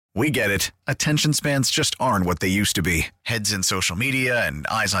We get it. Attention spans just aren't what they used to be. Heads in social media and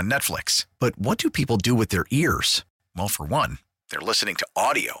eyes on Netflix. But what do people do with their ears? Well, for one, they're listening to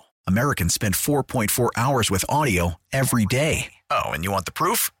audio. Americans spend 4.4 hours with audio every day. Oh, and you want the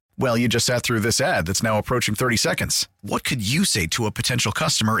proof? Well, you just sat through this ad that's now approaching 30 seconds. What could you say to a potential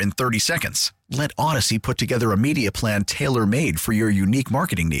customer in 30 seconds? Let Odyssey put together a media plan tailor-made for your unique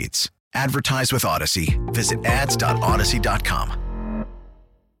marketing needs. Advertise with Odyssey. Visit ads.odyssey.com.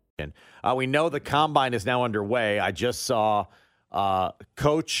 We know the combine is now underway. I just saw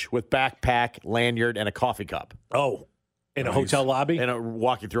coach with backpack, lanyard, and a coffee cup. Oh, in a hotel lobby?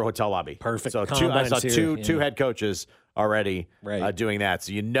 Walking through a hotel lobby. Perfect. So I saw two head coaches already doing that.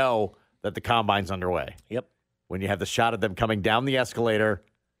 So you know that the combine's underway. Yep. When you have the shot of them coming down the escalator,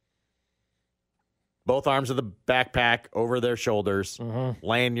 both arms of the backpack over their shoulders,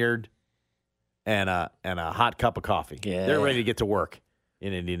 lanyard, and a hot cup of coffee. Yeah. They're ready to get to work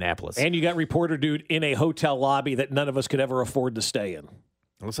in Indianapolis. And you got reporter dude in a hotel lobby that none of us could ever afford to stay in.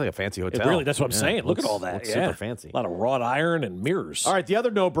 It looks like a fancy hotel. It really, that's what I'm saying. Look at all that. Looks super fancy. A lot of wrought iron and mirrors. All right, the other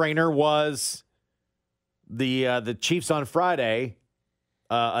no-brainer was the Chiefs on Friday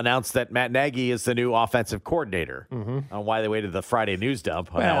announced that Matt Nagy is the new offensive coordinator. On why they waited the Friday news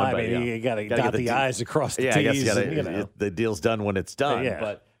dump. On Well, that one, I mean, you got to dot the I's across the T's. I guess and, the deal's done when it's done.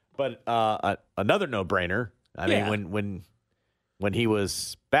 Yeah. But another no-brainer. I mean, when he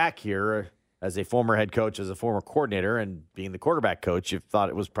was back here as a former head coach, as a former coordinator, and being the quarterback coach, you thought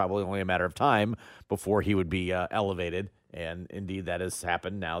it was probably only a matter of time before he would be elevated. And indeed, that has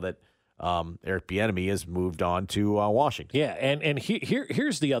happened now that Eric Bieniemy has moved on to Washington. Yeah, and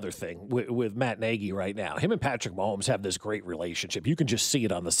here's the other thing with Matt Nagy right now. Him and Patrick Mahomes have this great relationship. You can just see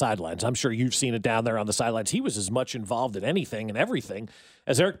it on the sidelines. I'm sure you've seen it down there on the sidelines. He was as much involved in anything and everything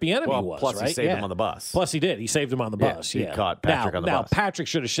as Eric Bieniemy was. Plus, right? he saved him on the bus. Plus, he did. He saved him on the bus. He caught Patrick on the bus. Now, Patrick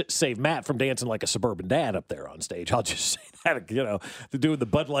should have saved Matt from dancing like a suburban dad up there on stage. I'll just say that, to do the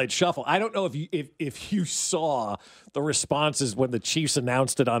Bud Light Shuffle. I don't know if you saw the responses when the Chiefs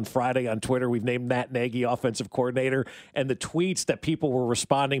announced it on Friday on Twitter. We've named Matt Nagy offensive coordinator, and the tweets that people were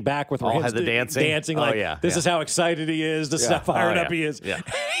responding back with were had the dancing like, this is how excited he is. This is how fired up he is. Yeah.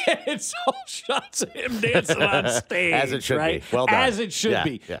 It's all shots of him dancing on stage. As it should right? be. Well done. As it should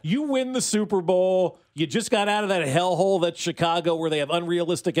be. Yeah. You win the Super Bowl. You just got out of that hellhole that's Chicago, where they have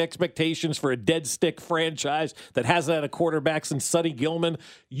unrealistic expectations for a dead stick franchise that hasn't had a quarterback since Sonny Gilman.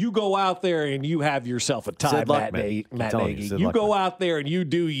 You go out there and you have yourself a tie, Matt Nagy. You go out there and you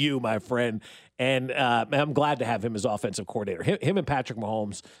do you, my friend. And I'm glad to have him as offensive coordinator. Him and Patrick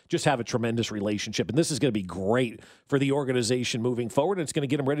Mahomes just have a tremendous relationship. And this is going to be great for the organization moving forward. And it's going to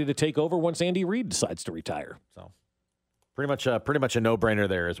get him ready to take over once Andy Reid decides to retire. So pretty much a no-brainer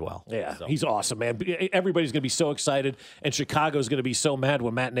there as well. Yeah, he's awesome, man. Everybody's going to be so excited. And Chicago's going to be so mad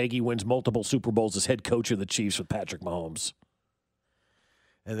when Matt Nagy wins multiple Super Bowls as head coach of the Chiefs with Patrick Mahomes.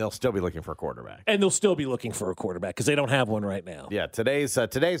 And they'll still be looking for a quarterback. And they'll still be looking for a quarterback because they don't have one right now. Yeah, today's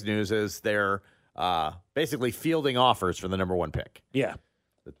news is they're basically fielding offers for the number one pick. Yeah.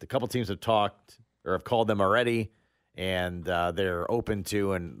 The couple teams have talked or have called them already, and they're open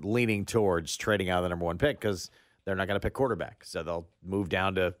to and leaning towards trading out of the number one pick because they're not going to pick quarterback. So they'll move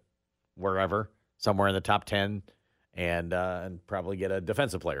down to wherever, somewhere in the top 10, and probably get a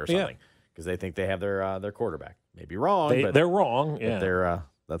defensive player or something because they think they have their quarterback. Maybe wrong. They're wrong. Yeah. They're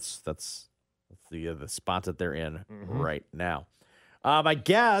that's the spot that they're in right now. I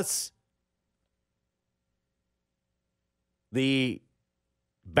guess the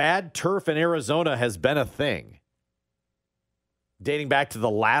bad turf in Arizona has been a thing dating back to the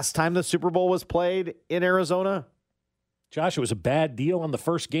last time the Super Bowl was played in Arizona. Josh, it was a bad deal on the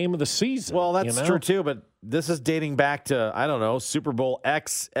first game of the season. Well, that's true too, but this is dating back to, I don't know, Super Bowl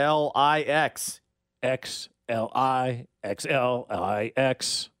XLIX. XLIX.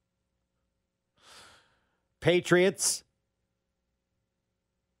 Patriots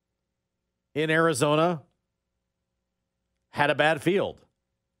in Arizona had a bad field.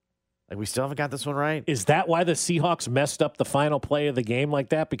 Like, we still haven't got this one right. Is that why the Seahawks messed up the final play of the game like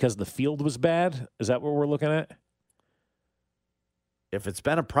that? Because the field was bad? Is that what we're looking at? If it's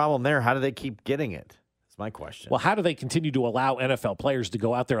been a problem there, how do they keep getting it? That's my question. Well, how do they continue to allow NFL players to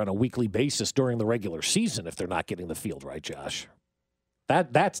go out there on a weekly basis during the regular season if they're not getting the field right, Josh?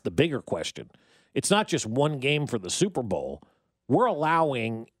 That's the bigger question. It's not just one game for the Super Bowl. We're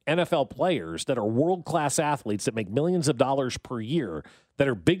allowing NFL players that are world-class athletes that make millions of dollars per year, that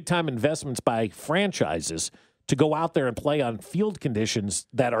are big-time investments by franchises, to go out there and play on field conditions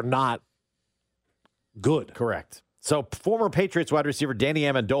that are not good. Correct. So former Patriots wide receiver Danny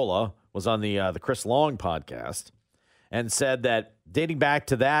Amendola was on the Chris Long podcast, and said that dating back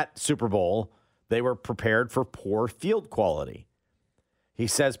to that Super Bowl, they were prepared for poor field quality. He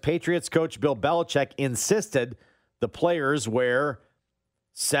says Patriots coach Bill Belichick insisted the players wear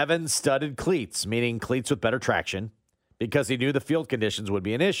 7 studded cleats, meaning cleats with better traction, because he knew the field conditions would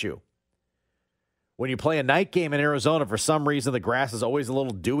be an issue. When you play a night game in Arizona, for some reason, the grass is always a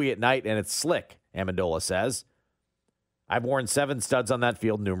little dewy at night and it's slick, Amendola says. I've worn 7 studs on that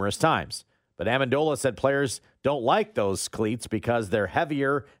field numerous times. But Amendola said players don't like those cleats because they're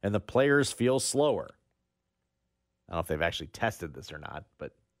heavier and the players feel slower. I don't know if they've actually tested this or not,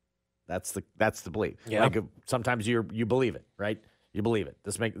 but that's the belief. Yeah. Like sometimes you believe it, right? You believe it.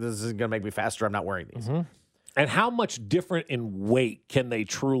 This is going to make me faster. I'm not wearing these. Mm-hmm. And how much different in weight can they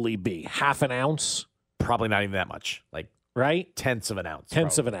truly be? Half an ounce? Probably not even that much. Like right? Tenths of an ounce.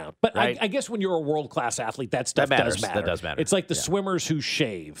 Tenths probably. of an ounce. But right? I guess when you're a world-class athlete, that stuff matters. does matter. That does matter. It's like the swimmers who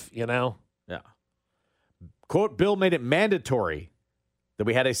shave, you know? Yeah. Quote, Bill made it mandatory that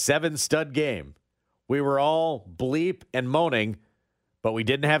we had a 7-stud game. We were all bleep and moaning, but we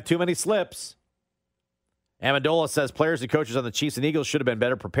didn't have too many slips. Amendola says players and coaches on the Chiefs and Eagles should have been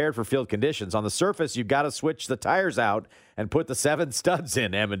better prepared for field conditions. On the surface, you've got to switch the tires out and put the 7 studs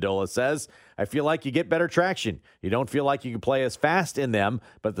in, Amendola says. I feel like you get better traction. You don't feel like you can play as fast in them,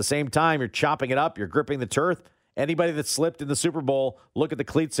 but at the same time, you're chopping it up, you're gripping the turf. Anybody that slipped in the Super Bowl, look at the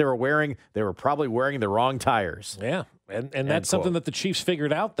cleats they were wearing. They were probably wearing the wrong tires. Yeah, and that's something that the Chiefs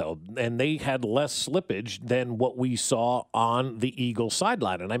figured out, though, and they had less slippage than what we saw on the Eagles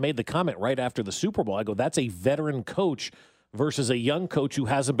sideline. And I made the comment right after the Super Bowl. I go, that's a veteran coach versus a young coach who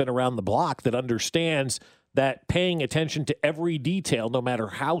hasn't been around the block that understands that paying attention to every detail, no matter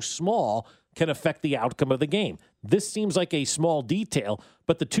how small, can affect the outcome of the game. This seems like a small detail,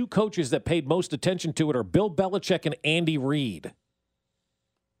 but the 2 coaches that paid most attention to it are Bill Belichick and Andy Reid,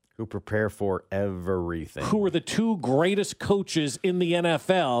 who prepare for everything. Who are the 2 greatest coaches in the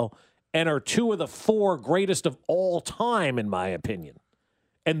NFL and are 2 of the 4 greatest of all time, in my opinion.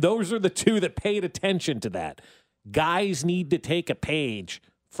 And those are the 2 that paid attention to that. Guys need to take a page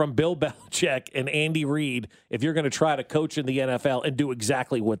from Bill Belichick and Andy Reid if you're going to try to coach in the NFL and do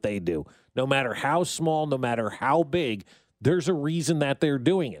exactly what they do. No matter how small, no matter how big, there's a reason that they're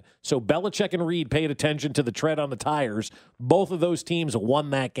doing it. So Belichick and Reid paid attention to the tread on the tires. Both of those teams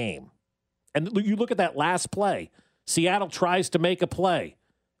won that game. And you look at that last play. Seattle tries to make a play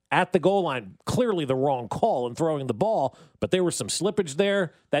at the goal line. Clearly the wrong call in throwing the ball, but there was some slippage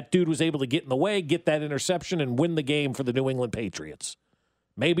there. That dude was able to get in the way, get that interception, and win the game for the New England Patriots.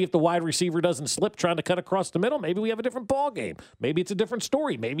 Maybe if the wide receiver doesn't slip trying to cut across the middle, maybe we have a different ball game. Maybe it's a different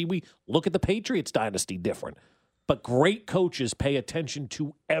story. Maybe we look at the Patriots dynasty different. But great coaches pay attention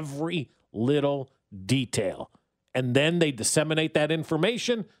to every little detail. And then they disseminate that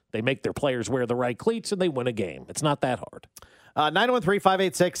information. They make their players wear the right cleats, and they win a game. It's not that hard.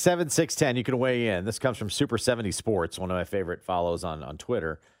 913-586-7610. You can weigh in. This comes from Super 70 Sports, one of my favorite follows on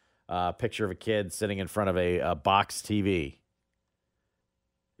Twitter. Picture of a kid sitting in front of a box TV.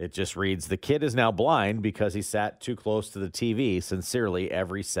 It just reads, the kid is now blind because he sat too close to the TV. Sincerely,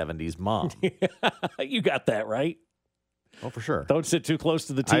 every 70s mom. You got that right. Oh, for sure. Don't sit too close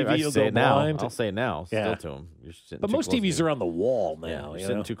to the TV. I You'll say go it now. blind. I'll say it now. Yeah. Still to him. You're sitting but too most close TVs to are on the wall now. Yeah, you're you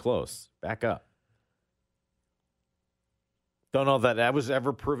sitting know? too close. Back up. Don't know if that was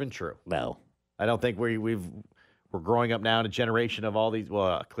ever proven true. No. I don't think we're growing up now in a generation of all these.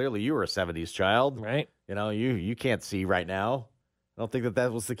 Well, clearly you were a 70s child. Right. You know, you can't see right now. I don't think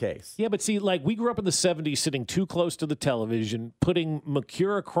that was the case. Yeah, but see, like, we grew up in the 70s sitting too close to the television, putting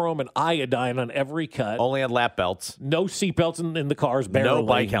mercurochrome and iodine on every cut. Only on lap belts. No seatbelts in the cars, barely. No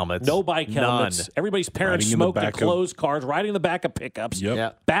bike helmets. No bike helmets. None. Everybody's parents Riding in smoked the in back of- closed cars, riding in the back of pickups, Yep.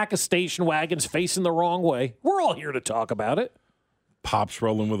 Yeah. back of station wagons facing the wrong way. We're all here to talk about it. Pops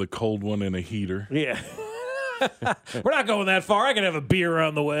rolling with a cold one and a heater. Yeah. We're not going that far. I can have a beer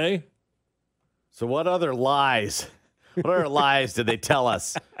on the way. So what other lies? What other lies did they tell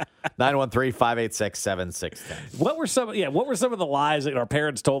us? 913-586-7610. What were some of the lies that our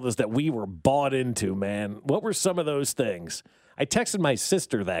parents told us that we were bought into, man? What were some of those things? I texted my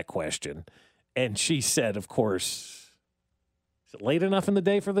sister that question, and she said, of course, is it late enough in the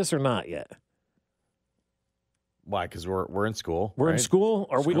day for this or not yet? Why? Because we're in school. We're in right? school?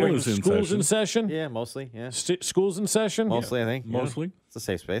 Are School is in schools in session? Yeah, mostly. Yeah, School's in session? mostly. I think Mostly. it's a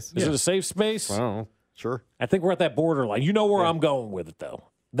safe space. Is it a safe space? I don't know. Sure. I think we're at that borderline. You know where I'm going with it, though.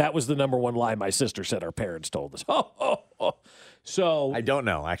 That was the number one lie my sister said our parents told us. So I don't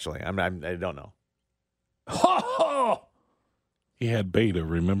know. Actually, I don't know. He had beta,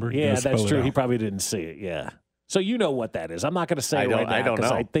 remember? Yeah, Didn't spell that's it true. out. He probably didn't see it. Yeah. So you know what that is. I'm not going to say I it don't- right now I don't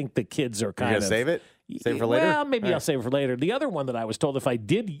because know. I think the kids are You kind gonna of save it? Save it for later? Well, maybe All I'll right. save it for later. The other one that I was told if I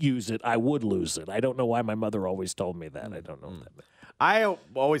did use it, I would lose it. I don't know why my mother always told me that. I don't know that. I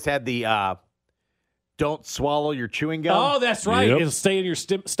always had the don't swallow your chewing gum. Oh, that's right. Yep. It'll stay in your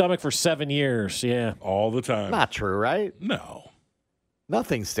stomach for 7 years. Yeah. All the time. Not true, right? No.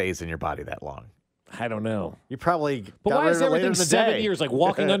 Nothing stays in your body that long. I don't know. You probably But got why rid is of it later everything in the 7 day. years? Like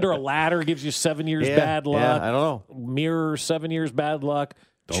walking under a ladder gives you 7 years Yeah, bad luck. yeah, I don't know. Mirror, 7 years bad luck.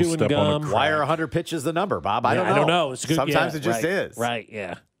 Don't Chewing step on a gum. Why are 100 pitches the number, Bob? I Yeah, don't know. It's good. Sometimes yeah, it just right, is. Right,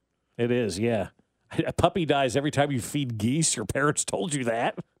 yeah. It is, yeah. A puppy dies every time you feed geese. Your parents told you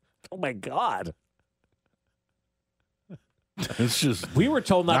that. Oh, my God. It's just We were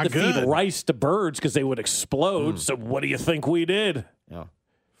told not Not to feed good. rice to birds because they would explode. So what do you think we did? Yeah.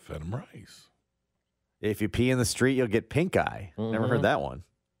 fed them rice. If you pee in the street, you'll get pink eye. Never heard that one.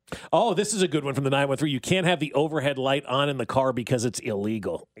 Oh, this is a good one from the 913. You can't have the overhead light on in the car because it's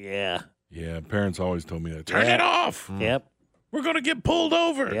illegal. Yeah. Yeah, parents always told me that. Turn Yeah. it off. Yep. We're going to get pulled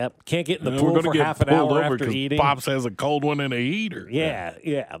over. Yep. Can't get in the And pool we're for gonna get half an pulled hour over after 'cause eating. Pops has a cold one and a heater. Yeah,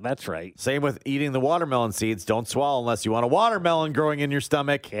 that's right. Same with eating the watermelon seeds. Don't swallow unless you want a watermelon growing in your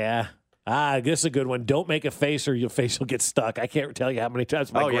stomach. Yeah. This is a good one. Don't make a face or your face will get stuck. I can't tell you how many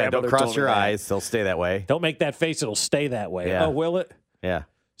times my Oh, yeah. Don't grandmother cross told me your that. eyes. They'll stay that way. Don't make that face. It'll stay that way. Yeah. Oh, will it? Yeah.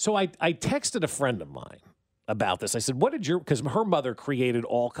 So I texted a friend of mine about this. I said, what did your, because her mother created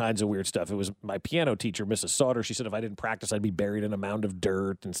all kinds of weird stuff. It was my piano teacher, Mrs. Sauter. She said if I didn't practice, I'd be buried in a mound of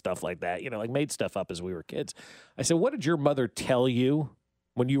dirt and stuff like that. You know, like made stuff up as we were kids. I said, what did your mother tell you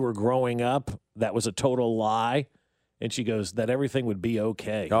when you were growing up that was a total lie? And she goes, that everything would be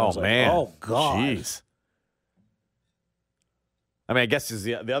okay. I Oh, was like, man. oh, God. Jeez. I mean, I guess is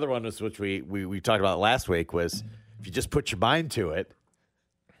the other one was which we talked about last week was if you just put your mind to it,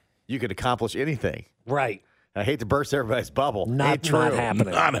 you could accomplish anything. Right. I hate to burst everybody's bubble. Ain't Not true.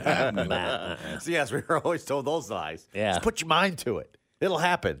 happening. Not happening. Nah. So yes, we were always told those lies. Yeah. Just put your mind to it. It'll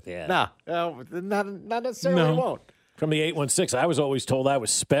happen. Yeah. Nah, not necessarily No. it won't. From the 816, I was always told I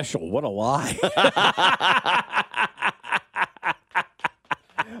was special. What a lie.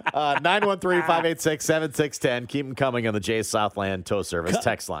 913-586-7610. Keep them coming on the Jay Southland Tow Service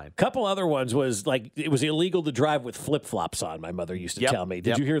text line. Couple other ones was like it was illegal to drive with flip flops on. My mother used to Yep, tell me.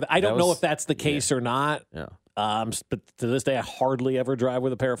 Did yep. you hear that? I That don't know was- if that's the case or not. Yeah. But to this day, I hardly ever drive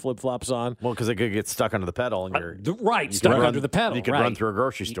with a pair of flip flops on. Well, because it could get stuck under the pedal and you're Right, you stuck could run- under the pedal. You could right. run through a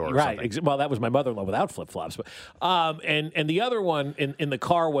grocery store or Right. something. Well, that was my mother-in-law without flip-flops. But and the other one in the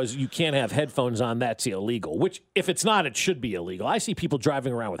car was you can't have headphones on. That's illegal. Which, if it's not, it should be illegal. I see people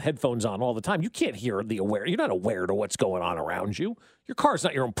driving around with headphones on all the time. You can't hear the aware. You're not aware to what's going on around you. Your car's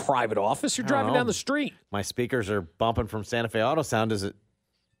not your own private office. You're driving know. down the street. My speakers are bumping from Santa Fe Auto Sound. Isn't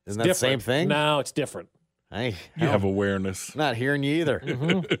that the same Different. thing? No, it's different. You have awareness. Not hearing you either.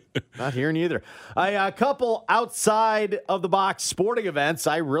 Not hearing you either. A couple outside of the box sporting events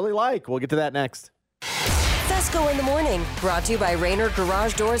I really like. We'll get to that next. Fesco in the Morning, brought to you by Rainer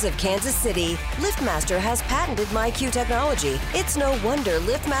Garage Doors of Kansas City. LiftMaster has patented MyQ technology. It's no wonder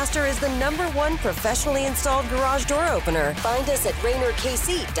LiftMaster is the #1 professionally installed garage door opener. Find us at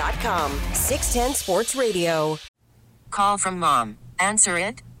RainerKC.com. 610 Sports Radio. Call from mom. Answer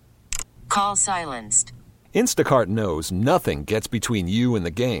it. Call silenced. Instacart knows nothing gets between you and the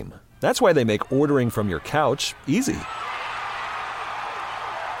game. That's why they make ordering from your couch easy.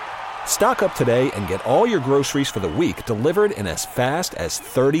 Stock up today and get all your groceries for the week delivered in as fast as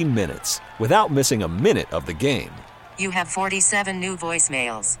 30 minutes without missing a minute of the game. You have 47 new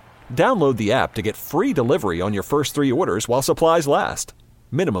voicemails. Download the app to get free delivery on your first 3 orders while supplies last.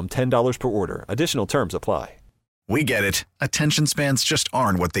 Minimum $10 per order. Additional terms apply. We get it. Attention spans just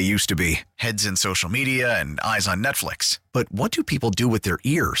aren't what they used to be. Heads in social media and eyes on Netflix. But what do people do with their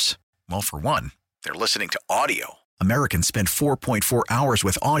ears? Well, for one, they're listening to audio. Americans spend 4.4 hours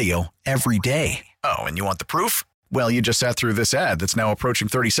with audio every day. Oh, and you want the proof? Well, you just sat through this ad that's now approaching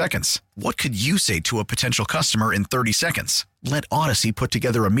 30 seconds. What could you say to a potential customer in 30 seconds? Let Odyssey put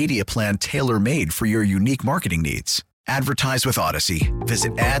together a media plan tailor-made for your unique marketing needs. Advertise with Odyssey.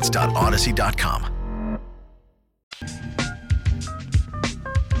 Visit ads.odyssey.com.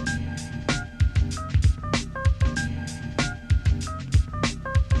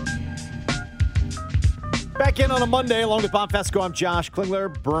 Back in on a Monday along with Bob Fesco. I'm Josh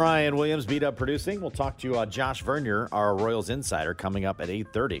Klingler, Brian Williams, beat up producing. We'll talk to Josh Vernier, our Royals insider, coming up at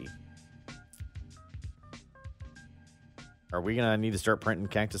 8:30. Are we going to need to start printing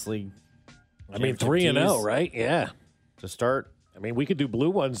Cactus League? I mean, championship 3-0, tees right? Yeah. To start? I mean, we could do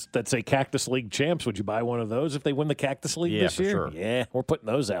blue ones that say Cactus League champs. Would you buy one of those if they win the Cactus League Yeah, this for year? sure. Yeah, we're putting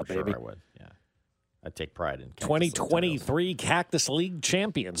those out, Sure, baby. I would. Yeah. I'd take pride in Cactus League titles. 2023 Cactus League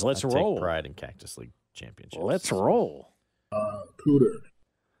champions. Let's I'd roll. take pride in Cactus League championships. Let's roll. Cooter.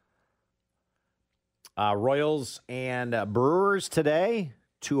 Royals and Brewers today,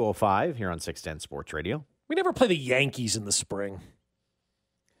 2:05 here on 610 Sports Radio. We never play the Yankees in the spring.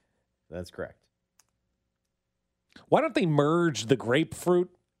 That's correct. Why don't they merge the grapefruit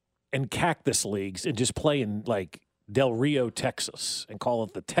and cactus leagues and just play in, like, Del Rio, Texas, and call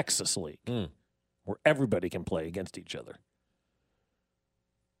it the Texas League, where everybody can play against each other?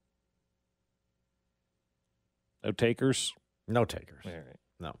 No takers? No takers. All right.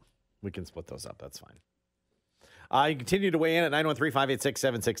 No. We can split those up. That's fine. You continue to weigh in at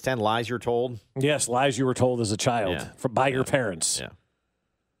 913-586-7610. Lies you're told. Yes, lies you were told as a child by your parents. Yeah.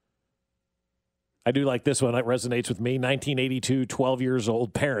 I do like this one. It resonates with me. 1982, 12 years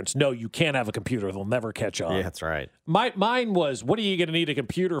old. Parents, no, you can't have a computer. They'll never catch on. Yeah, that's right. Mine was, what are you going to need a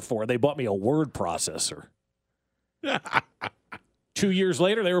computer for? They bought me a word processor. 2 years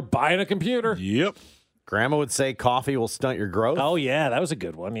later, they were buying a computer. Yep. Grandma would say coffee will stunt your growth. Oh, yeah, that was a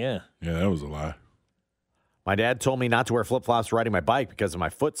good one, yeah. Yeah, that was a lie. My dad told me not to wear flip-flops riding my bike because if my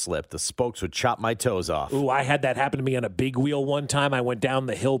foot slipped, the spokes would chop my toes off. Ooh, I had that happen to me on a big wheel one time. I went down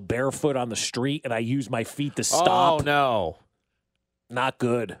the hill barefoot on the street, and I used my feet to stop. Oh, no. Not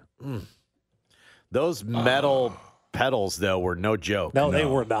good. Those metal pedals, though, were no joke. No, they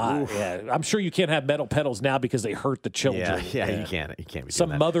were not. Yeah, I'm sure you can't have metal pedals now because they hurt the children. Yeah, you can't. You can't be Some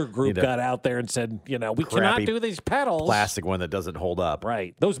doing that. mother group got out there and said, we cannot do these pedals. Plastic one that doesn't hold up.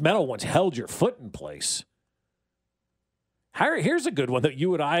 Right. Those metal ones held your foot in place. Here's a good one that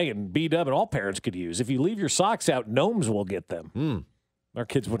you and I and B-Dub and all parents could use. If you leave your socks out, gnomes will get them. Our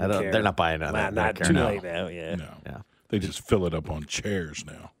kids wouldn't care. They're not buying that. Not too late now, yeah. No. They just fill it up on chairs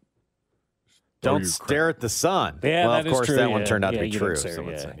now. Don't stare at the sun. Yeah, well, that of course, is true. that one turned out to be you true. didn't say,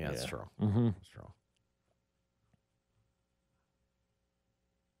 Someone said, it's true. Mm-hmm. It's true.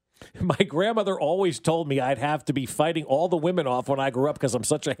 My grandmother always told me I'd have to be fighting all the women off when I grew up because I'm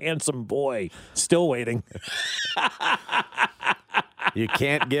such a handsome boy. Still waiting. You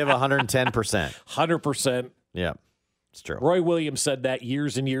can't give 110%. 100%. Yeah, it's true. Roy Williams said that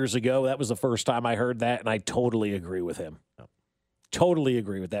years and years ago. That was the first time I heard that, and I totally agree with him. Totally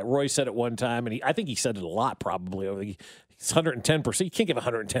agree with that. Roy said it one time, and I think he said it a lot probably. It's 110%. You can't give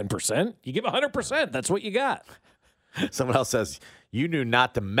 110%. You give 100%. That's what you got. Someone else says, you knew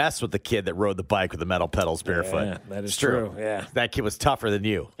not to mess with the kid that rode the bike with the metal pedals barefoot. Yeah, that is it's true. Yeah. That kid was tougher than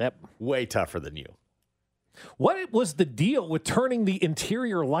you. Yep. Way tougher than you. What was the deal with turning the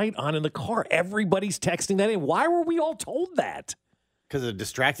interior light on in the car? Everybody's texting that in. Why were we all told that? Because it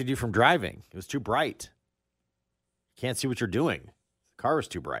distracted you from driving. It was too bright. Can't see what you're doing. The car was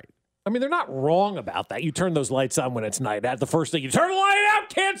too bright. I mean, they're not wrong about that. You turn those lights on when it's night. That's the first thing. You turn the light out,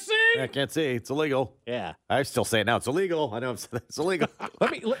 can't see. Yeah, can't see. It's illegal. Yeah. I still say it now. It's illegal. I know it's illegal. I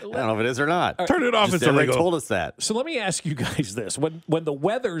don't know if it is or not. Turn it off. It's They illegal. told us that. So let me ask you guys this. When the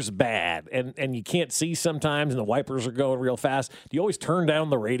weather's bad and you can't see sometimes and the wipers are going real fast, do you always turn down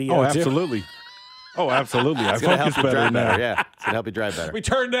the radio? Oh, too? absolutely. Oh, absolutely. I It's going to help focus you better drive now. better. Yeah. It's going to help you drive better. We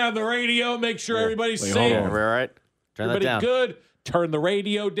turn down the radio, make sure everybody's Wait, safe. hold on. We're all right. Turn Everybody that down. good. Turn the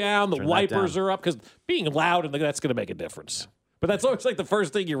radio down. The Turn that wipers down. are up because being loud and that's going to make a difference. But that's always like the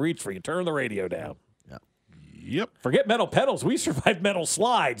first thing you reach for. You turn the radio down. Yep. Forget metal pedals. We survived metal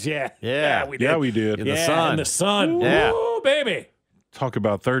slides. Yeah. Yeah. we did. Yeah, we did. In the Yeah, sun. in the sun. Yeah. Woo, baby. Talk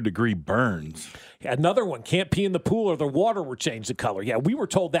about third-degree burns. Another one, can't pee in the pool or the water will change the color. Yeah, we were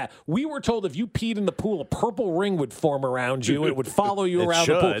told that. We were told if you peed in the pool, a purple ring would form around you. It would follow you It around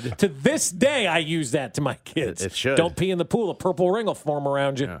the pool. should. To this day, I use that to my kids. It should. Don't pee in the pool. A purple ring will form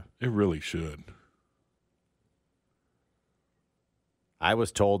around you. Yeah. It really should. I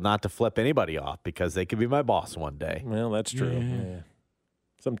was told not to flip anybody off because they could be my boss one day. Well, that's true. Yeah.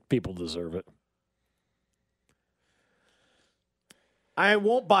 Some people deserve it. I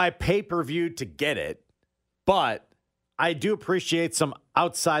won't buy pay-per-view to get it, but I do appreciate some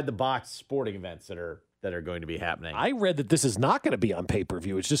outside-the-box sporting events that are going to be happening. I read that this is not going to be on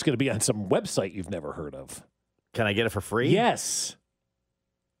pay-per-view. It's just going to be on some website you've never heard of. Can I get it for free? Yes.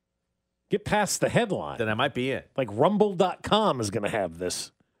 Get past the headline. Then I might be in. Like Rumble.com is going to have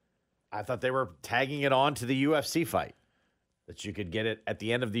this. I thought they were tagging it on to the UFC fight, that you could get it at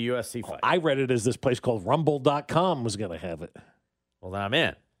the end of the UFC fight. I read it as this place called Rumble.com was going to have it. Well, then I'm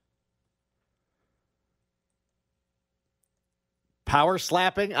in. Power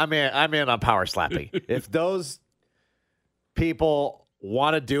slapping? I'm in on power slapping. If those people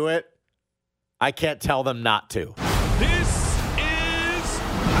want to do it, I can't tell them not to. This is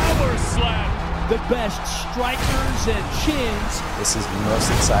Power Slap. The best strikers and chins. This is the most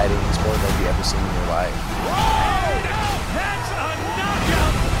exciting sport that you've ever seen in your life. Whoa! That's a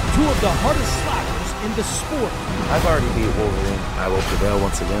knockout. Two of the hardest slappers in the sport. I've already beat Wolverine. I will prevail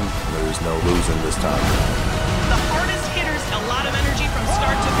once again. There's no losing this time. The hardest hitters, a lot of energy from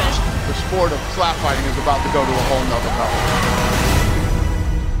start to finish. The sport of slap fighting is about to go to a whole nother level.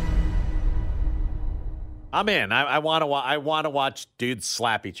 I'm in. I want to watch dudes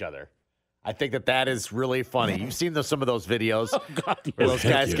slap each other. I think that is really funny. You've seen some of those videos where those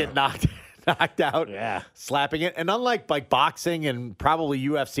guys get knocked out, slapping it. And unlike boxing and probably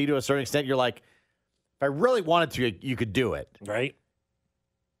UFC to a certain extent, you're like, if I really wanted to, you could do it, right?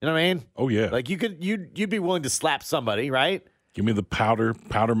 You know what I mean? Oh yeah. Like you'd be willing to slap somebody, right? Give me the powder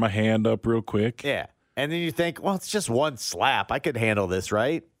my hand up real quick. Yeah. And then you think, well, it's just one slap. I could handle this,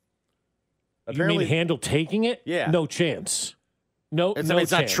 right? Apparently, you mean handle taking it? Yeah. No chance. No, it's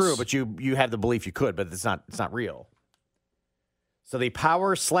chance. Not true, but you have the belief you could, but it's not real. So the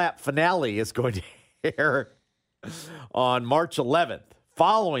Power Slap finale is going to air on March 11th,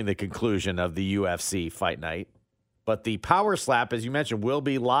 following the conclusion of the UFC Fight Night. But the Power Slap, as you mentioned, will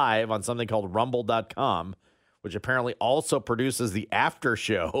be live on something called Rumble.com, which apparently also produces the after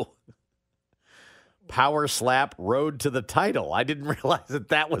show, Power Slap Road to the Title. I didn't realize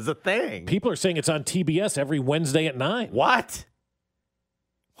that was a thing. People are saying it's on TBS every Wednesday at 9. What?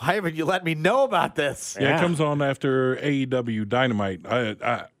 Why haven't you let me know about this? Yeah, it comes on after AEW Dynamite.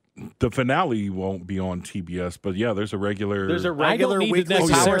 The finale won't be on TBS, but yeah, there's a regular weekly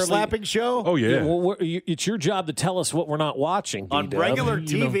power slapping show. Oh yeah, well, it's your job to tell us what we're not watching on regular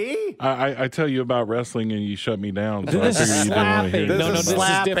TV. I tell you about wrestling and you shut me down. So this is slapping. This is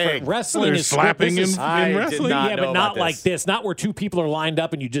different. Wrestling is slapping in wrestling. Yeah, but not like this. Not where two people are lined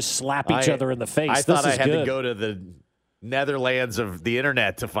up and you just slap each other in the face. I thought I had to go to the Netherlands of the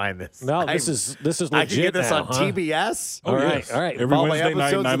internet to find this. No, this is legit. I can get this now, on TBS. All right. Every Wednesday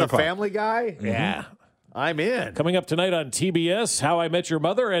night, 9 of the o'clock. Family Guy. Mm-hmm. Yeah, I'm in. Coming up tonight on TBS, How I Met Your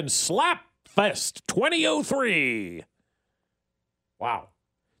Mother and Slap Fest 2003. Wow.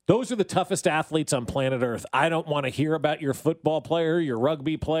 Those are the toughest athletes on planet Earth. I don't want to hear about your football player, your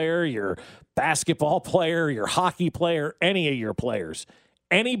rugby player, your basketball player, your hockey player, any of your players.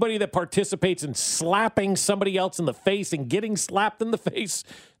 Anybody that participates in slapping somebody else in the face and getting slapped in the face,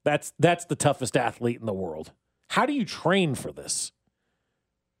 that's the toughest athlete in the world. How do you train for this?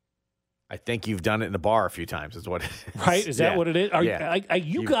 I think you've done it in the bar a few times, is what it is. Right? Is that what it is? Yeah.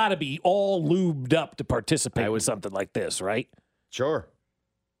 You got to be all lubed up to participate with something like this, right? Sure.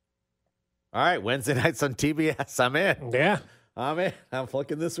 All right, Wednesday nights on TBS. I'm in. Yeah. I'm in. I'm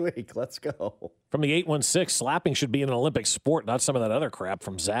looking this week. Let's go. From the 816, slapping should be an Olympic sport, not some of that other crap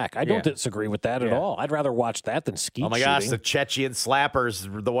from Zach. I don't disagree with that at all. I'd rather watch that than skeet shooting. Oh, my gosh, the Chechen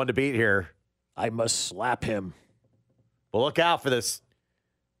slappers are the one to beat here. I must slap him. Well, look out for this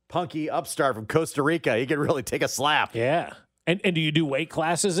punky upstart from Costa Rica. He can really take a slap. Yeah. And do you do weight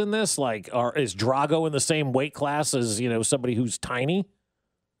classes in this? Like, is Drago in the same weight class as, somebody who's tiny?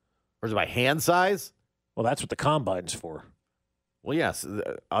 Or is it by hand size? Well, that's what the combine's for. Well, yes.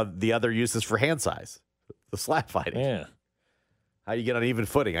 The other use is for hand size, the slap fighting. Yeah. How do you get on even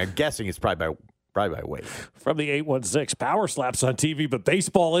footing? I'm guessing it's probably by weight. From the 816, power slaps on TV, but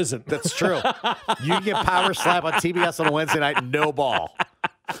baseball isn't. That's true. You can get power slap on TBS on a Wednesday night, no ball.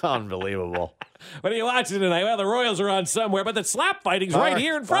 Unbelievable. What are you watching tonight? Well, the Royals are on somewhere, but the slap fighting's right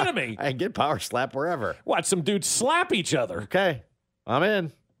here in front of me. I can get power slap wherever. Watch some dudes slap each other. Okay. I'm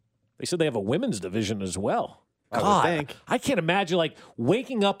in. They said they have a women's division as well. God, I can't imagine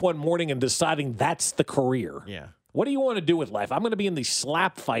waking up one morning and deciding that's the career. Yeah. What do you want to do with life? I'm going to be in the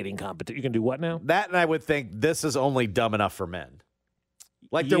slap fighting competition. You can do what now? That, and I would think this is only dumb enough for men.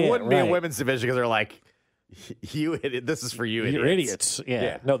 There wouldn't be a women's division because they're like, you idiot. This is for you idiots. You're idiots.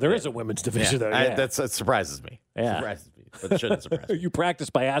 Yeah. No, there is a women's division though. Yeah. That surprises me. Yeah. It surprises me. But it shouldn't surprise me. You practice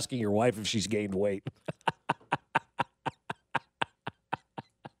by asking your wife if she's gained weight.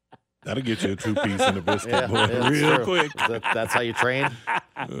 That'll get you a 2-piece and a biscuit, boy, real quick. That's how you train?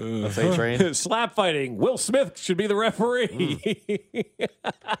 That's how you train? Slap fighting. Will Smith should be the referee.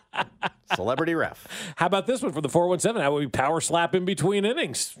 Celebrity ref. How about this one for the 417? How would we power slap in between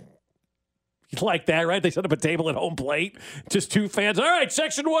innings? You like that, right? They set up a table at home plate. Just two fans. All right,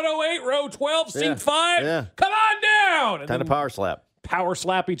 section 108, row 12, seat 5. Yeah. Come on down. Kind of power slap. Power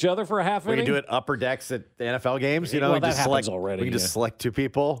slap each other for a half inning. We can do it upper decks at the NFL games. Well, that happens already. We can just select two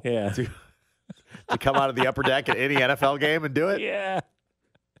people to come out of the upper deck at any NFL game and do it. Yeah.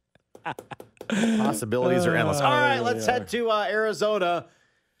 Possibilities are endless. All right, let's head to Arizona.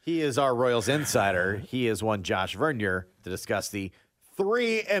 He is our Royals insider. He is one Josh Vernier to discuss the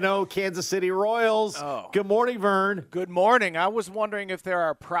 3-0 Kansas City Royals. Oh. Good morning, Vern. Good morning. I was wondering if there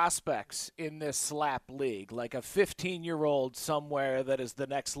are prospects in this slap league, like a 15-year-old somewhere that is the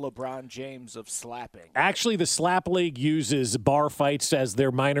next LeBron James of slapping. Actually, the slap league uses bar fights as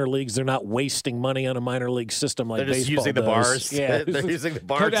their minor leagues. They're not wasting money on a minor league system like They're just baseball using the does. bars. Yeah, They're using the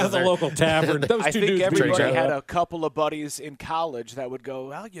bars. Go down to the local tavern. Those I two think dudes everybody beat each had other a up. couple of buddies in college that would go,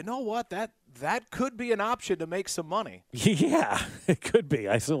 well, you know what, that could be an option to make some money. Yeah, it could be.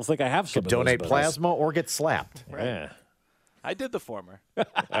 I still think I have some. Could donate plasma or get slapped. Yeah. I did the former.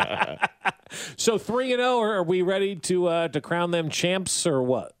 So 3-0. Are we ready to crown them champs or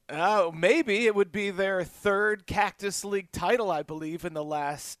what? Maybe it would be their third Cactus League title, I believe, in the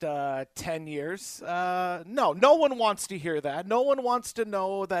last 10 years. No one wants to hear that. No one wants to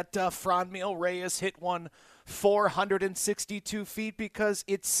know that Franmil Reyes hit one 462 feet because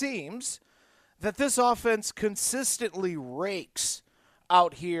it seems that this offense consistently rakes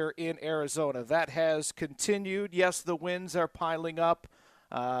out here in Arizona. That has continued. Yes, the wins are piling up,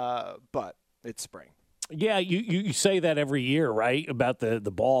 but it's spring. Yeah, you say that every year, right? About the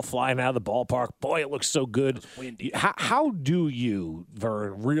ball flying out of the ballpark. Boy, it looks so good. How do you,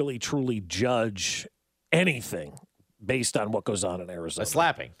 Vern, really truly judge anything based on what goes on in Arizona? By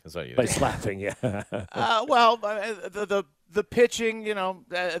slapping. Is what you By slapping, yeah. The pitching,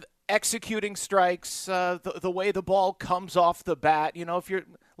 executing strikes, the way the ball comes off the bat. If you're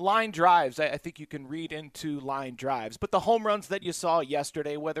line drives, I think you can read into line drives. But the home runs that you saw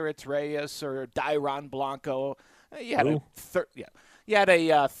yesterday, whether it's Reyes or Dairon Blanco, you had a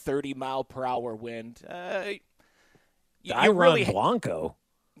 30-mile-per-hour wind. Dairon Blanco.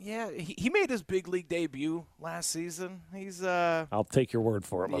 Yeah, he made his big league debut last season. He's I'll take your word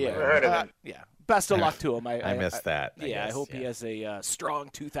for it, my man. Heard of him. Yeah. Best of luck to him. I missed that. I hope he has a strong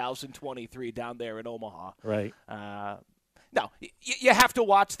 2023 down there in Omaha. Right. No, you have to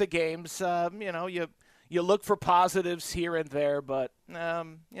watch the games. You look for positives here and there, but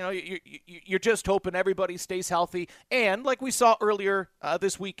you're just hoping everybody stays healthy. And like we saw earlier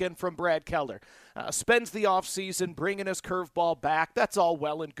this weekend from Brad Keller, spends the offseason bringing his curveball back. That's all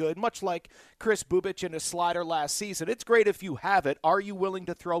well and good, much like Chris Bubich and his slider last season. It's great if you have it. Are you willing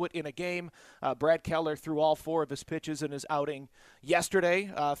to throw it in a game? Brad Keller threw all 4 of his pitches in his outing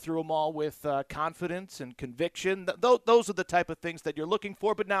yesterday, threw them all with confidence and conviction. Those are the type of things that you're looking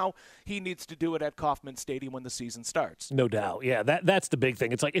for, but now he needs to do it at Kauffman Stadium when the season starts. No doubt. Yeah, that's the big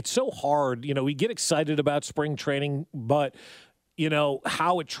thing. It's like it's so hard. We get excited about spring training, but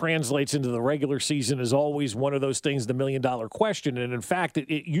how it translates into the regular season is always one of those things, the $1 million question. And in fact,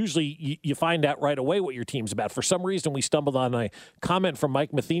 it usually you find out right away what your team's about. For some reason, we stumbled on a comment from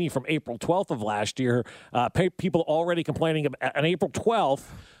Mike Matheny from April 12th of last year. People already complaining on April 12th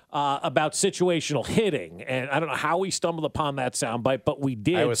about situational hitting. And I don't know how we stumbled upon that soundbite, but we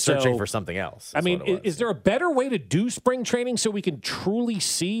did. I was searching for something else. Is there a better way to do spring training so we can truly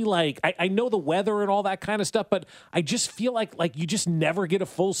see, I know the weather and all that kind of stuff, but I just feel like you just never get a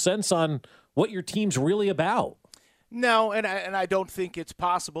full sense on what your team's really about. No, and I don't think it's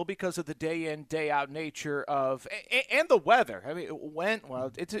possible because of the day in, day out nature of and the weather. I mean,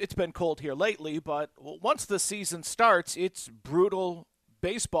 it's been cold here lately, but once the season starts, it's brutal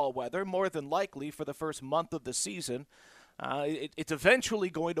baseball weather, more than likely for the first month of the season. It's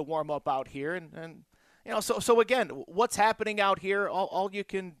eventually going to warm up out here, and so again, what's happening out here? All you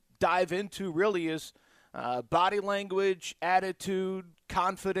can dive into really is body language, attitude,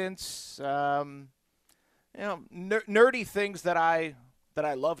 confidence. Nerdy things that I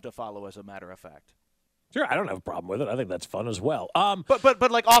love to follow, as a matter of fact. Sure, I don't have a problem with it. I think that's fun as well.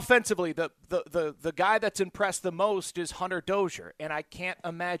 But like offensively, the guy that's impressed the most is Hunter Dozier, and I can't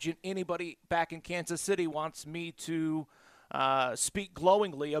imagine anybody back in Kansas City wants me to speak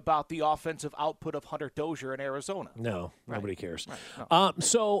glowingly about the offensive output of Hunter Dozier in Arizona. No, nobody cares. Right. No.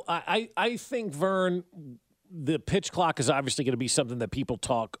 So I think, Vern, the pitch clock is obviously going to be something that people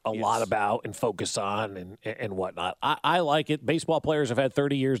talk a lot about and focus on and whatnot. I like it. Baseball players have had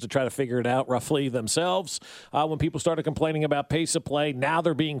 30 years to try to figure it out roughly themselves. When people started complaining about pace of play, now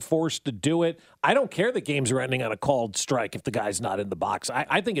they're being forced to do it. I don't care that games are ending on a called strike if the guy's not in the box.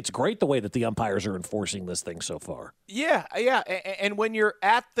 I think it's great the way that the umpires are enforcing this thing so far. Yeah. And when you're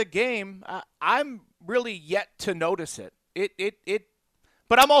at the game, I'm really yet to notice it.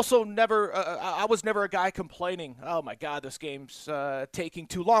 But I'm also I was never a guy complaining, oh, my God, this game's taking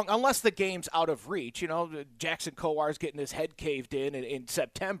too long, unless the game's out of reach. Jackson Kowar's getting his head caved in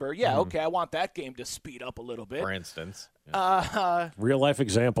September. Yeah, okay, I want that game to speed up a little bit. For instance. Real-life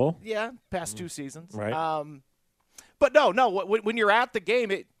example. Yeah, past 2 seasons. Right. But no, when you're at the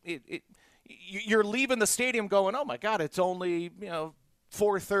game, you're leaving the stadium going, oh, my God, it's only,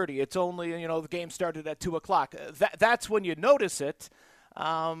 4:30. It's only, the game started at 2 o'clock. That's when you notice it.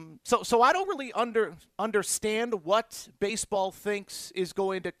 So I don't really understand what baseball thinks is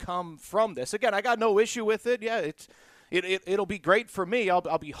going to come from this. Again, I got no issue with it. Yeah, it'll be great for me.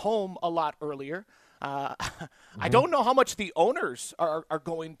 I'll be home a lot earlier. I don't know how much the owners are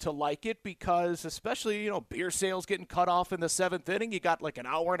going to like it because, especially, beer sales getting cut off in the 7th inning. You got like an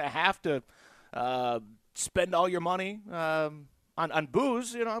hour and a half to spend all your money on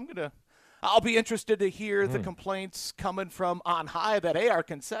booze. I'll be interested to hear the complaints coming from on high that, hey, our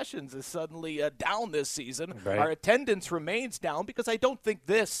concessions is suddenly down this season. Right. Our attendance remains down because I don't think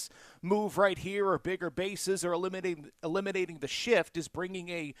this move right here or bigger bases or eliminating the shift is bringing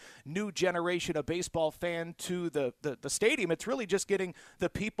a new generation of baseball fan to the stadium. It's really just getting the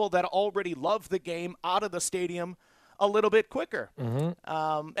people that already love the game out of the stadium a little bit quicker.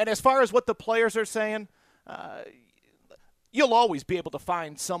 And as far as what the players are saying, you'll always be able to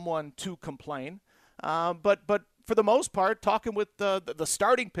find someone to complain. But for the most part, talking with the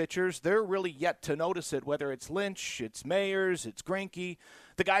starting pitchers, they're really yet to notice it, whether it's Lynch, it's Mayers, it's Greinke.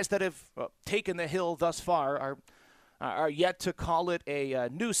 The guys that have taken the hill thus far are yet to call it a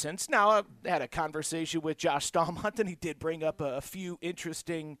nuisance. Now, I had a conversation with Josh Stallmunt, and he did bring up a few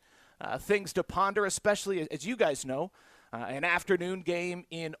interesting things to ponder, especially, as you guys know, an afternoon game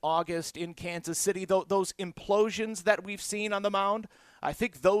in August in Kansas City. Those implosions that we've seen on the mound, I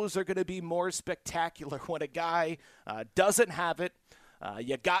think those are going to be more spectacular when a guy doesn't have it.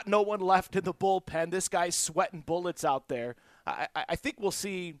 You got no one left in the bullpen. This guy's sweating bullets out there. I think we'll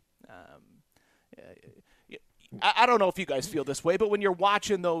see. I don't know if you guys feel this way, but when you're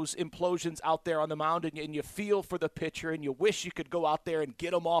watching those implosions out there on the mound and you feel for the pitcher and you wish you could go out there and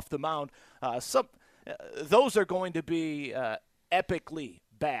get him off the mound, those are going to be epically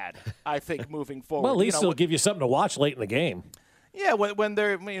bad, I think, moving forward. Well, at least it'll give you something to watch late in the game. Yeah, when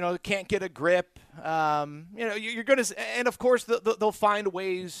they're can't get a grip, you're going to, and of course they'll find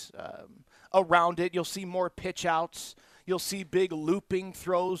ways around it. You'll see more pitch outs. You'll see big looping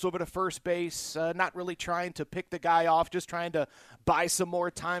throws over to first base, not really trying to pick the guy off, just trying to buy some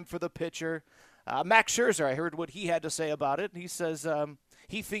more time for the pitcher. Max Scherzer, I heard what he had to say about it. He says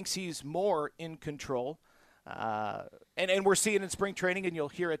he thinks he's more in control. And we're seeing in spring training, and you'll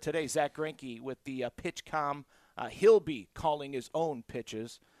hear it today, Zach Greinke with the PitchCom. He'll be calling his own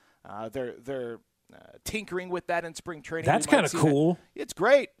pitches. They're tinkering with that in spring training. That's kind of cool. It's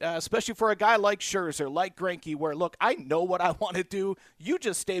great, especially for a guy like Scherzer, like Greinke, where, look, I know what I want to do. You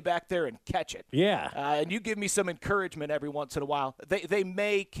just stay back there and catch it. Yeah. And you give me some encouragement every once in a while. They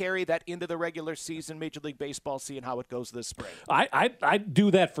may carry that into the regular season, Major League Baseball, seeing how it goes this spring. I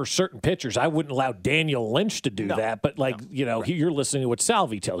do that for certain pitchers. I wouldn't allow Daniel Lynch to do that, but you're listening to what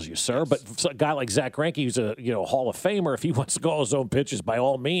Salvi tells you, sir. But a guy like Zach Greinke, who's a Hall of Famer, if he wants to call his own pitches, by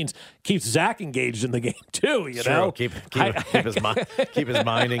all means, keeps Zach engaged in the game too. Sure, keep his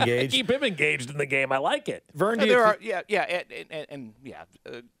mind engaged. Keep him engaged in the game. I like it. Vern,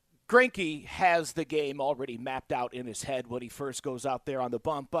 Greinke has the game already mapped out in his head when he first goes out there on the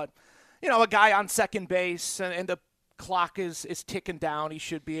bump. But a guy on second base and the clock is ticking down. He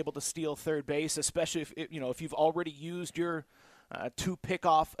should be able to steal third base, especially if you've already used your 2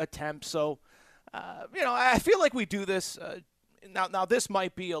 pickoff attempts. So I feel like we do this. Now this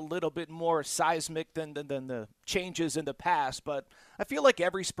might be a little bit more seismic than the changes in the past, but I feel like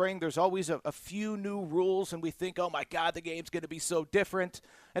every spring there's always a few new rules, and we think, oh my God, the game's going to be so different.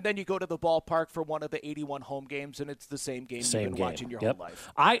 And then you go to the ballpark for one of the 81 home games, and it's the same game you've been watching your whole life.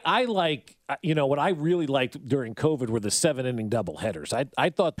 I like, what I really liked during COVID were the 7-inning doubleheaders. I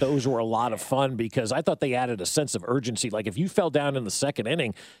thought those were a lot of fun because I thought they added a sense of urgency. Like if you fell down in the second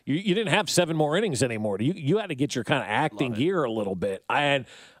inning, you didn't have 7 more innings anymore. You had to get your kind of acting gear a little bit. And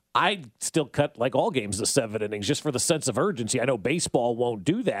I still cut, like all games, the 7 innings just for the sense of urgency. I know baseball won't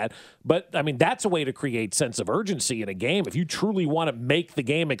do that, but, that's a way to create sense of urgency in a game. If you truly want to make the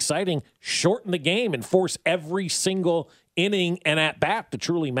game exciting, shorten the game and force every single inning and at-bat to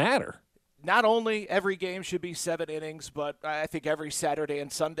truly matter. Not only every game should be 7 innings, but I think every Saturday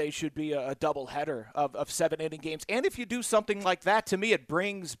and Sunday should be a doubleheader of 7-inning games. And if you do something like that, to me, it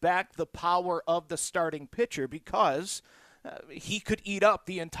brings back the power of the starting pitcher because he could eat up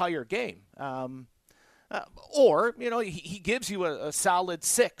the entire game. Or he gives you a solid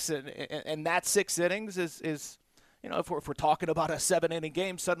 6, and that 6 innings is if we're talking about a 7-inning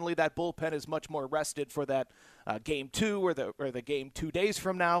game, suddenly that bullpen is much more rested for that game 2 or the game 2 days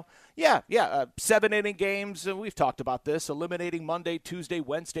from now. 7-inning games, and we've talked about this, eliminating Monday, Tuesday,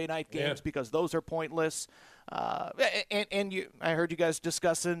 Wednesday night games because those are pointless. I heard you guys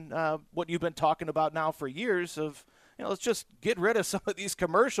discussing what you've been talking about now for years of let's just get rid of some of these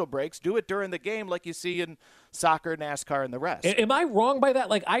commercial breaks. Do it during the game like you see in soccer, NASCAR, and the rest. Am I wrong by that?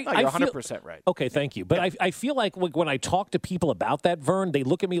 Like, you're 100% right. Okay, thank you. But I feel like when I talk to people about that, Vern, they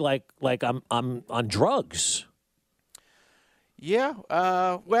look at me like I'm on drugs. Yeah.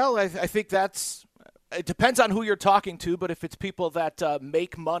 Well, I think it depends on who you're talking to, but if it's people that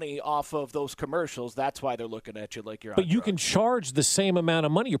make money off of those commercials, that's why they're looking at you like you're on But you drugs. can charge the same amount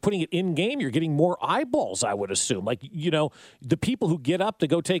of money. You're putting it in game. You're getting more eyeballs, I would assume. Like, the people who get up to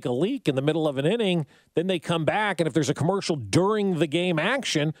go take a leak in the middle of an inning, then they come back, and if there's a commercial during the game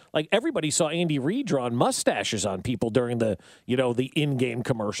action, like everybody saw Andy Reid drawing mustaches on people during the in-game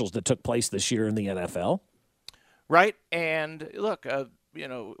commercials that took place this year in the NFL. Right. And look,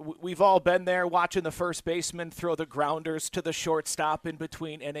 we've all been there watching the first baseman throw the grounders to the shortstop in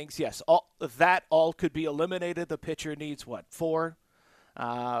between innings. Yes, all could be eliminated. The pitcher needs four?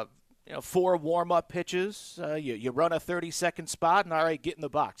 4 warm-up pitches. You run a 30-second spot, and all right, get in the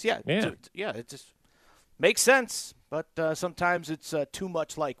box. Yeah, it just makes sense. But sometimes it's too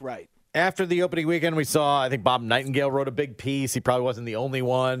much like right. After the opening weekend, we saw, I think Bob Nightingale wrote a big piece. He probably wasn't the only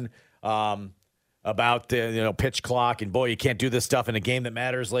one. About the pitch clock, and boy, you can't do this stuff in a game that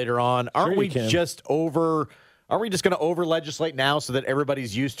matters later on. Aren't we just going to over legislate now so that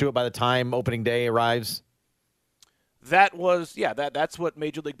everybody's used to it by the time opening day arrives? That's what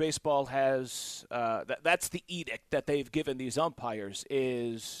Major League Baseball has. That's the edict that they've given these umpires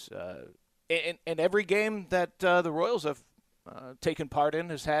is, in every game that the Royals have taken part in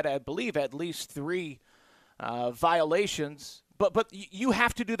has had, I believe, at least 3 violations. But you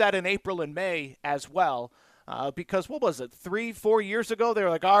have to do that in April and May as well, because what was it, 3-4 years ago? They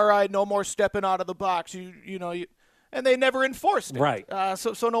were like, all right, no more stepping out of the box, and they never enforced it. Right.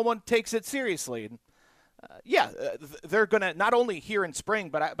 So no one takes it seriously. And, they're going to not only here in spring,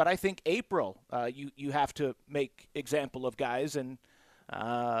 but I think April, you have to make example of guys and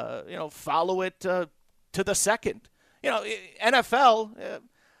follow it to the second. NFL.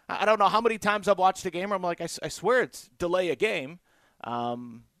 I don't know how many times I've watched a game where I'm like, I swear it's delay a game,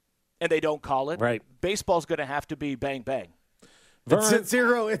 and they don't call it. Right. Baseball's going to have to be bang, bang. It's at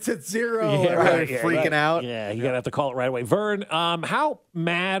 0. It's at 0. Yeah, right, freaking out. Yeah, you're going to have to call it right away. Vern, how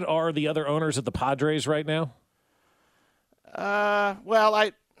mad are the other owners at the Padres right now? The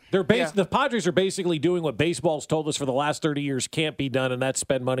Padres are basically doing what baseball's told us for the last 30 years can't be done, and that's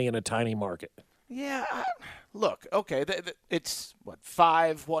spend money in a tiny market. Yeah, look, okay, it's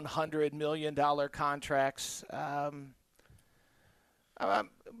 $500 $100 million contracts. Man,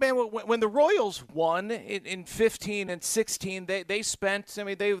 when the Royals won in 15 and 16, they spent. I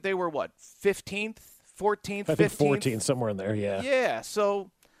mean, they were 15th, 14th, 15th, I think 14, somewhere in there. Yeah. Yeah.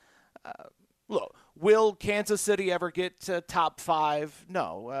 So, look, will Kansas City ever get to top 5?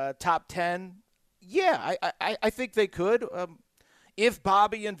 No. Top 10? Yeah, I think they could. If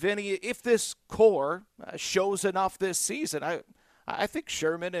Bobby and Vinny, if this core shows enough this season, I think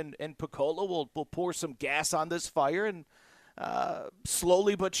Sherman and Picola will pour some gas on this fire, and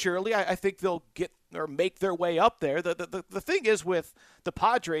slowly but surely, I think they'll get or make their way up there. The thing is with the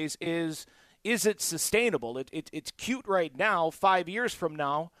Padres is it sustainable? It's cute right now. 5 years from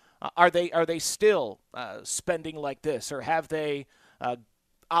now, are they still spending like this, or have they?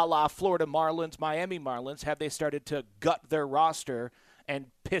 A la Florida Marlins, Miami Marlins, have they started to gut their roster and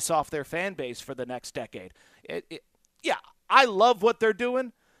piss off their fan base for the next decade? Yeah, I love what they're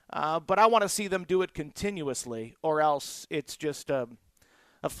doing, but I want to see them do it continuously, or else it's just a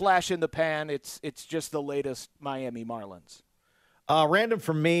flash in the pan. It's just the latest Miami Marlins. Random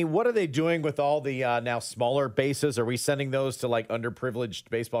from me, what are they doing with all the now smaller bases? Are we sending those to underprivileged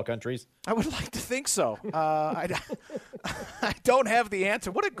baseball countries? I would like to think so. I don't have the answer.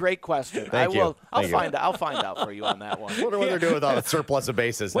 What a great question. I'll find out for you on that one. I wonder what they're doing with all the surplus of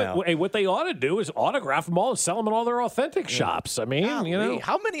bases now. What they ought to do is autograph them all and sell them in all their authentic shops. I mean,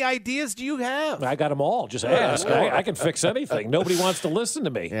 how many ideas do you have? I got them all. Just ask. I can fix anything. Nobody wants to listen to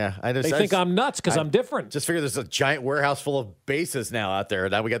me. Yeah, they think I'm nuts because I'm different. Just figure there's a giant warehouse full of bases now out there.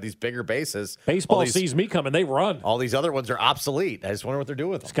 Now we got these bigger bases. Baseball sees me coming, they run. All these other ones are obsolete. I just wonder what they're doing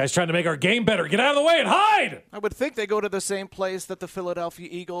with them. This guy's trying to make our game better. Get out of the way and hide. I would think they go to the same place that the Philadelphia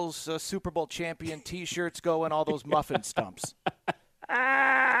Eagles Super Bowl champion T-shirts go and all those muffin stumps.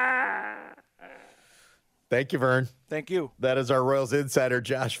 Thank you, Vern. Thank you. That is our Royals insider,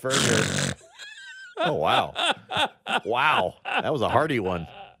 Josh Vernier. Oh, wow. Wow. That was a hearty one.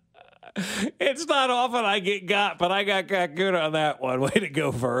 It's not often I get got, but I got good on that one. Way to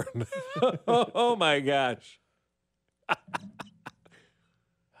go, Vern. Oh, my gosh.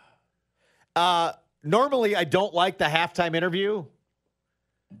 Normally, I don't like the halftime interview.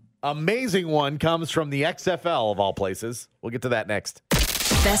 amazing one comes from the XFL of all places. We'll get to that next.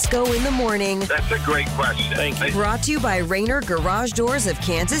 Fesco in the morning. That's a great question. Thank you. Brought to you by Rainer Garage Doors of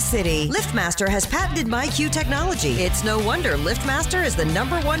Kansas City. LiftMaster has patented MyQ technology. It's no wonder LiftMaster is the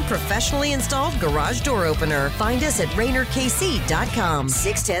 #1 professionally installed garage door opener. Find us at RainerKC.com.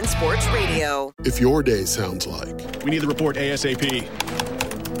 610 Sports Radio. If your day sounds like, we need the report ASAP,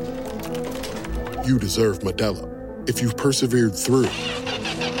 you deserve Modelo. If you've persevered through,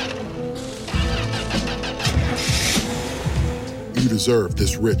 you deserve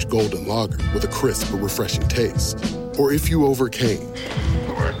this rich golden lager with a crisp but refreshing taste. Or if you overcame. 2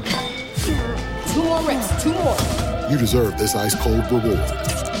 more reps, 2 more. You deserve this ice cold reward.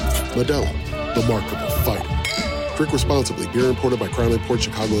 Modelo, the Markable Fighter. Drink responsibly. Beer imported by Crown Imports,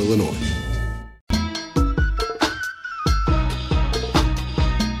 Chicago, Illinois.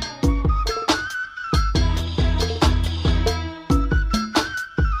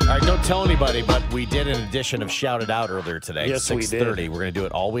 All right, don't tell anybody, but we did an edition of Shout It Out earlier today. Yes, we did. 6:30. We're going to do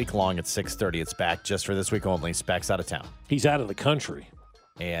it all week long at 6:30. It's back just for this week only. Specs out of town. He's out of the country.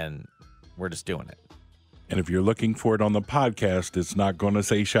 And we're just doing it. And if you're looking for it on the podcast, it's not going to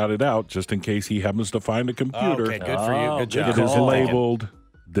say Shout It Out, just in case he happens to find a computer. Okay, good for you. Good job. It is labeled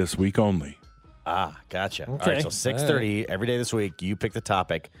This Week Only. Ah, gotcha. Okay. All right, so 6:30 every day this week, you pick the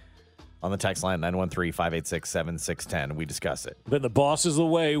topic on the text line 913-586-7610. We discuss it. Then the boss is the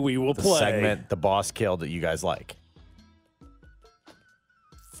way we will The play. segment the boss killed that you guys like.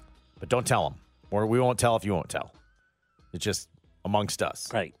 But don't tell them. Or we won't tell if you won't tell. It's just amongst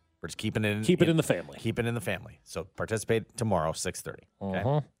us. Right. We're just keeping it in. Keep it in the family. Keep it in the family. So participate tomorrow, 6:30.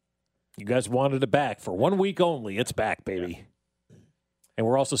 Okay? You guys wanted it back for 1 week only. It's back, baby. And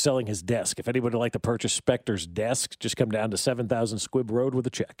we're also selling his desk. If anybody would like to purchase Spector's desk, just come down to 7000 Squibb Road with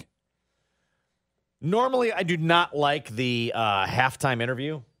a check. Normally, I do not like the halftime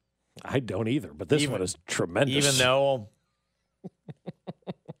interview. I don't either, but this one is tremendous. Even though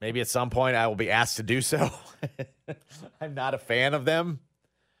maybe at some point I will be asked to do so. I'm not a fan of them.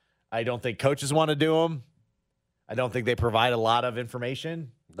 I don't think coaches want to do them. I don't think they provide a lot of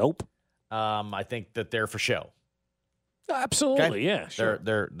information. Nope. I think that they're for show. Absolutely, Okay? yeah, sure.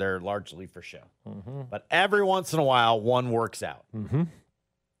 They're largely for show. But every once in a while, one works out.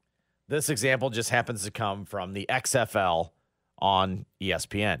 This example just happens to come from the XFL on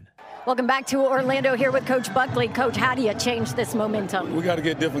ESPN. Welcome back to Orlando here with Coach Buckley. Coach, how do you change this momentum? We got to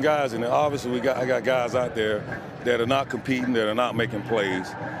get different guys in there. Obviously, I got guys out there that are not competing, that are not making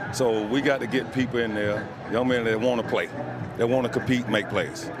plays. So we got to get people in there, young men that want to play, that want to compete, make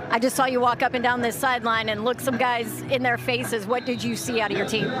plays. I just saw you walk up and down this sideline and look some guys in their faces. What did you see out of your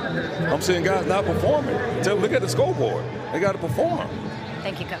team? I'm seeing guys not performing. Tell them, look at the scoreboard. They got to perform.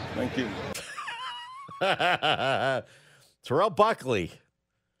 Thank you, Coach. Thank you. Terrell Buckley,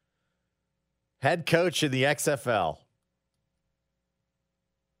 head coach in the XFL.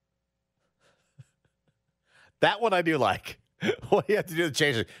 That one I do like. What do you have to do to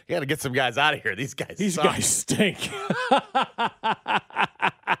change it? You got to get some guys out of here. These guys stink.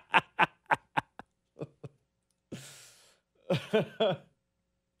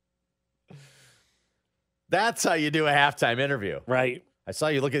 That's how you do a halftime interview. Right. I saw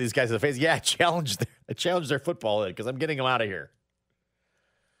you look at these guys in the face. Yeah, I challenged their football because I'm getting them out of here.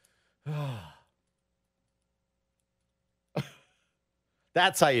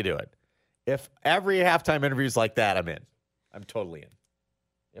 That's how you do it. If every halftime interview is like that, I'm in. I'm totally in.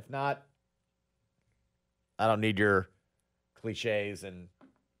 If not, I don't need your cliches and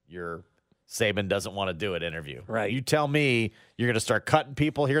your Saban doesn't want to do it interview. Right. You tell me you're going to start cutting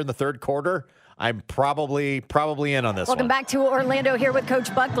people here in the third quarter, I'm probably in on this Welcome one. back to Orlando here with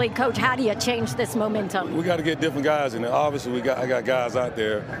Coach Buckley. Coach, how do you change this momentum? We got to get different guys in there. Obviously, I got guys out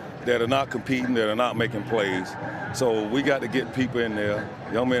there that are not competing, that are not making plays. So we got to get people in there,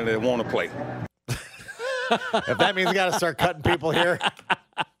 young men that want to play. If that means I got to start cutting people here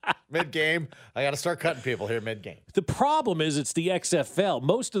mid-game, I got to start cutting people here mid-game. The problem is it's the XFL.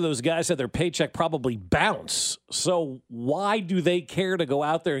 Most of those guys had their paycheck probably bounce. So why do they care to go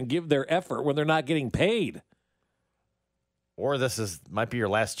out there and give their effort when they're not getting paid? Or this might be your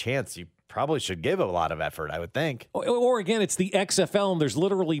last chance. You probably should give a lot of effort, I would think. Or again, it's the XFL and there's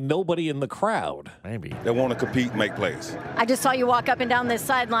literally nobody in the crowd. Maybe. They want to compete, make plays. I just saw you walk up and down this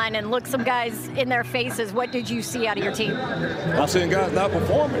sideline and look some guys in their faces. What did you see out of your team? I'm seeing guys not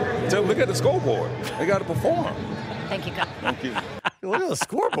performing. Tell them, look at the scoreboard. They got to perform. Thank you, Coach. Thank you. Look at the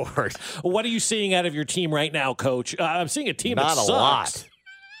scoreboard. What are you seeing out of your team right now, Coach? I'm seeing a team Not that a sucks. lot.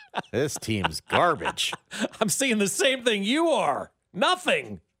 This team's garbage. I'm seeing the same thing you are.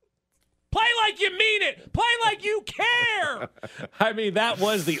 Nothing. Play like you mean it. Play like you care. I mean, that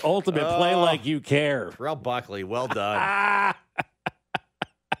was the ultimate play like you care. Terrell Buckley, well done.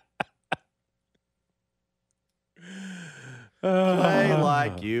 Play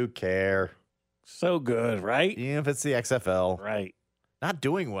like you care. So good, right? Even if it's the XFL. Right. Not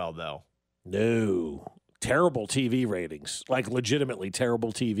doing well, though. No. Terrible TV ratings. Like, legitimately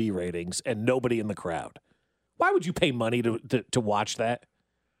terrible TV ratings and nobody in the crowd. Why would you pay money to watch that?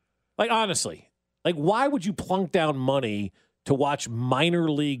 Like, honestly. Like, why would you plunk down money to watch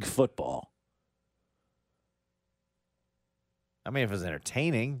minor league football? I mean, if it's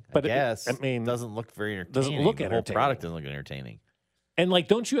entertaining, but I guess. I mean, it doesn't look very entertaining. Doesn't look the entertaining. The whole product doesn't look entertaining. And, like,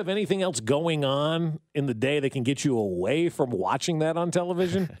 don't you have anything else going on in the day that can get you away from watching that on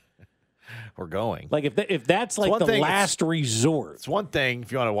television? We're going. Like, if that's like the last resort. It's one thing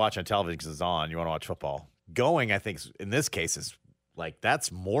if you want to watch on television because it's on, you want to watch football. Going, I think, in this case, is like that's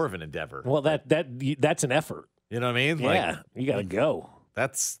more of an endeavor. Well, that's an effort. You know what I mean? Yeah, like, you got to go.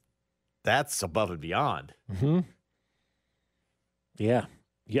 That's above and beyond. Mm-hmm. Yeah.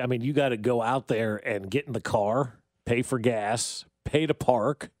 I mean, you got to go out there and get in the car, pay for gas, pay to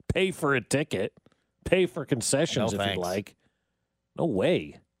park, pay for a ticket, pay for concessions if you'd like. No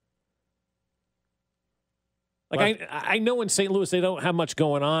way. Like, I know in St. Louis they don't have much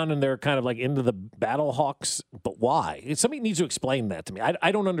going on and they're kind of like into the Battlehawks, but why? Somebody needs to explain that to me.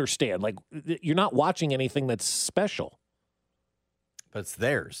 I don't understand. Like, you're not watching anything that's special. But it's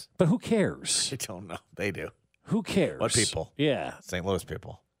theirs. But who cares? I don't know. They do. Who cares? What people? Yeah. St. Louis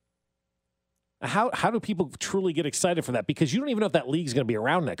people. How do people truly get excited for that? Because you don't even know if that league's going to be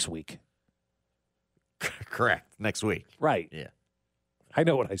around next week. Correct. Next week. Right. Yeah. I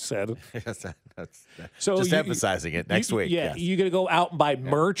know what I said. So just emphasizing it next week. Yeah, you're going to go out and buy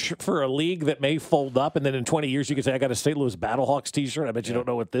merch for a league that may fold up, and then in 20 years you can say, I got a St. Louis Battlehawks t-shirt. I bet you don't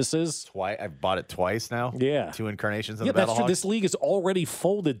know what this is. I've bought it twice now. Yeah. 2 incarnations of the Battlehawks. That's true. This league is already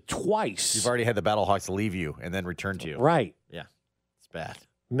folded twice. You've already had the Battlehawks leave you and then return to you. Right. Yeah. It's bad.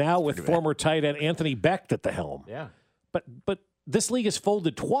 Now with former tight end Anthony Becht at the helm. Yeah. But this league is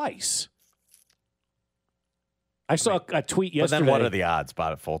folded twice. I saw a tweet yesterday. But then what are the odds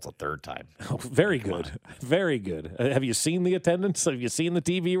about it folds a third time? Oh, very good. Very good. Have you seen the attendance? Have you seen the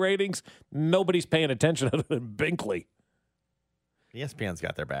TV ratings? Nobody's paying attention other than Binkley. ESPN's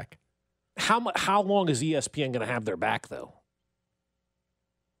got their back. How long is ESPN going to have their back, though?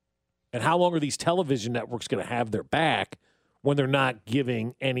 And how long are these television networks going to have their back when they're not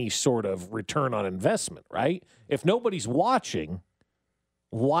giving any sort of return on investment, right? If nobody's watching,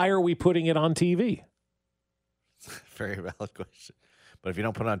 why are we putting it on TV? Very valid question. But if you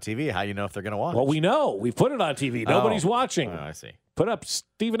don't put it on TV, how do you know if they're going to watch? Well, we know. We put it on TV. Nobody's watching. Oh, I see. Put up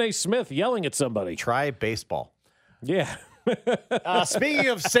Stephen A. Smith yelling at somebody. Try baseball. Yeah. Speaking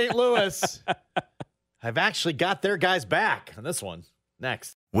of St. Louis, I've actually got their guys back on this one.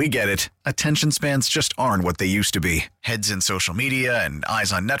 Next. We get it. Attention spans just aren't what they used to be. Heads in social media and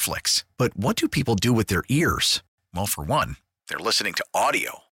eyes on Netflix. But what do people do with their ears? Well, for one, they're listening to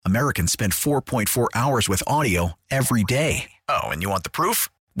audio. Americans spend 4.4 hours with audio every day. Oh, and you want the proof?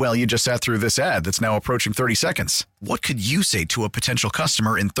 Well, you just sat through this ad that's now approaching 30 seconds. What could you say to a potential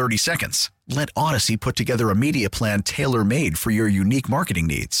customer in 30 seconds? Let Odyssey put together a media plan tailor-made for your unique marketing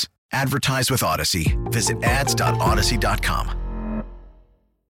needs. Advertise with Odyssey. Visit ads.odyssey.com.